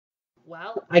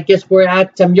Well, I guess we're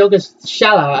at Yoga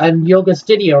Shala and Yoga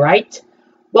Studio, right?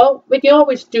 Well, we can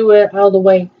always do it all the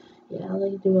way. Yeah, I'll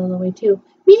let you do it all the way too.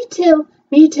 Me too.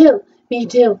 Me too. Me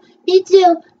too. Me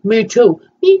too. Me too.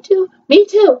 Me too. Me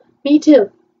too. Me too.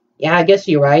 Yeah, I guess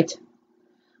you're right.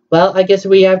 Well, I guess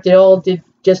we have to all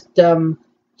just oh,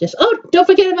 don't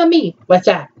forget about me. What's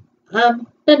that? No.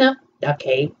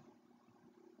 Okay.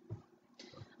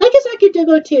 I guess I could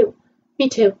go too. Me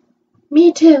too.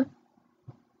 Me too.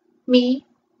 Me.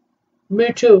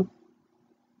 Me too.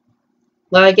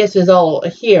 Well, I guess it's all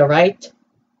here, right?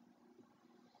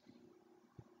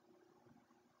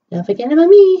 Don't forget about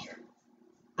me.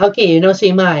 Okay, you know,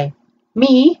 say my.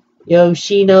 Me,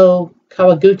 Yoshino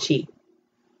Kawaguchi.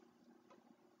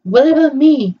 What about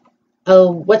me?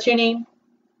 Oh, what's your name?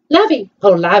 Lavi.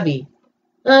 Oh, Lavi.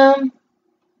 Hayama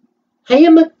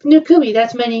Nukumi,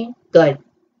 that's my name. Good.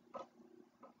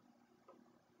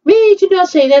 Me, do not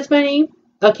say that's my name.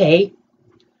 Okay.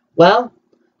 Well,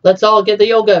 let's all get the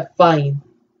yoga. Fine.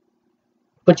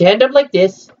 Put your hand up like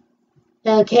this.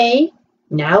 Okay.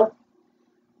 Now,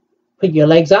 put your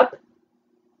legs up.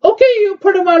 Okay, you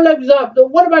putting my legs up.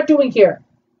 What am I doing here?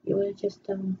 You want to just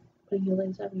put your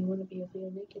legs up. You want to be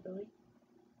naked, right?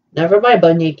 Never mind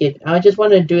about naked. I just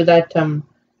want to do that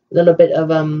little bit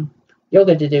of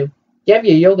yoga to do. You have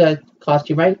your yoga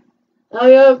costume, right? I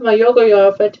have my yoga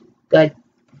outfit. Good.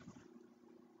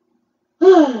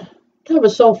 That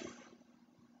was so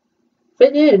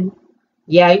fit in.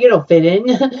 Yeah, you don't fit in.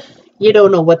 You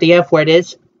don't know what the F word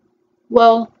is.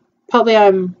 Well, probably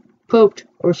I'm pooped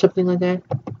or something like that.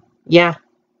 Yeah.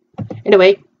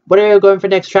 Anyway, what are we going for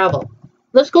next travel?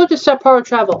 Let's go to Sapporo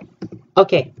travel.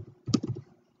 Okay.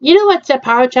 You know what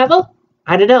Sapporo travel?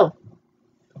 I don't know.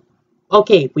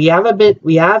 Okay, we have been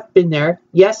there.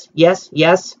 Yes. Yes.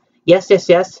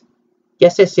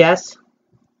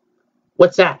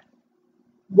 What's that?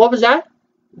 What was that?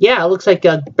 Yeah, it looks like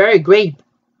a berry grape.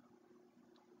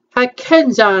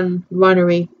 Hakkenzan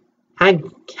winery.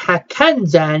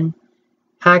 Hakkenzan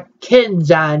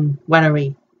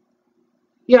winery.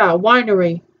 Yeah,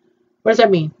 winery. What does that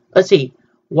mean? Let's see.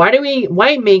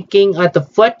 Winemaking at the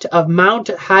foot of Mount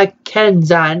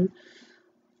Hakkenzan,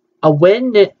 a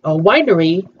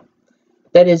winery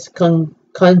that is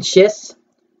conscious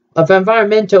of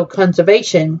environmental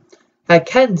conservation.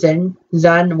 Hakkenzan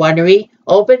Winery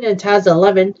opened in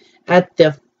 2011 at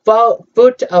the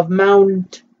foot of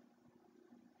Mount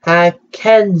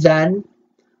Hakkenzan.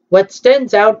 What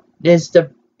stands out is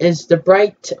the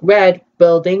bright red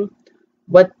building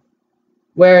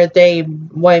where they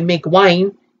make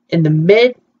wine in the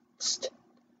midst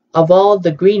of all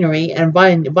the greenery and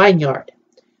vineyard.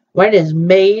 Wine is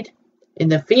made in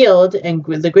the field and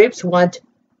the grapes want.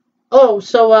 Oh,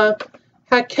 so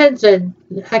Hakkenzan.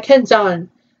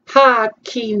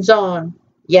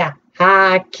 Yeah,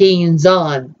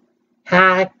 Hakkenzan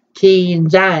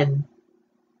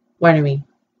winery.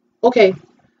 Okay,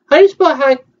 how do you spell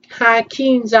Hakkenzan?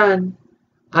 Hakkenzan.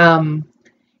 Oh,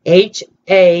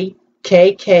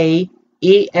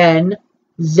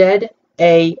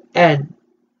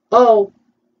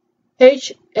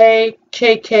 Hakkenzan.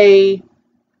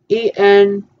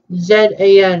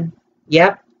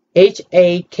 Yep, Hakkenzan.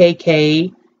 Winery.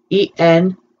 Okay.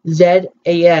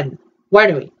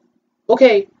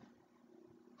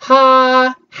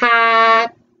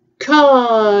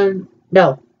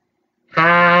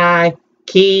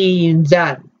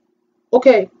 Hakkenzan.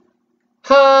 Okay.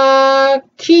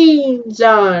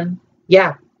 Hakkenzan.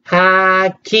 Yeah,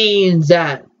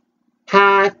 Hakkenzan.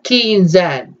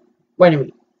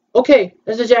 Winery. Okay,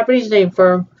 that's a Japanese name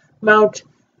for Mount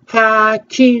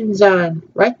Hakkenzan,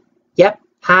 right? Yep,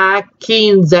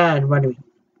 Hakkenzan Winery.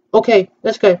 Okay,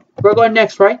 that's good. We're going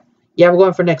next, right? Yeah, we're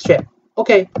going for next trip.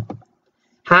 Okay.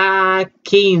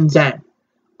 Hakkenzan.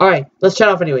 Alright, let's shut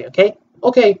off anyway, okay?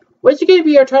 Okay, what's it going to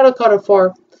be our title card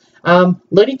for?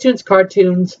 Looney Tunes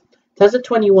Cartoons,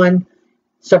 2021,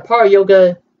 Sapporo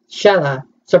Yoga Shala,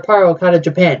 Sapporo, Hokkaido,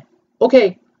 Japan.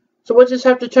 Okay, so we'll just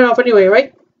have to turn off anyway,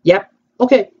 right? Yep.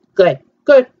 Okay, good.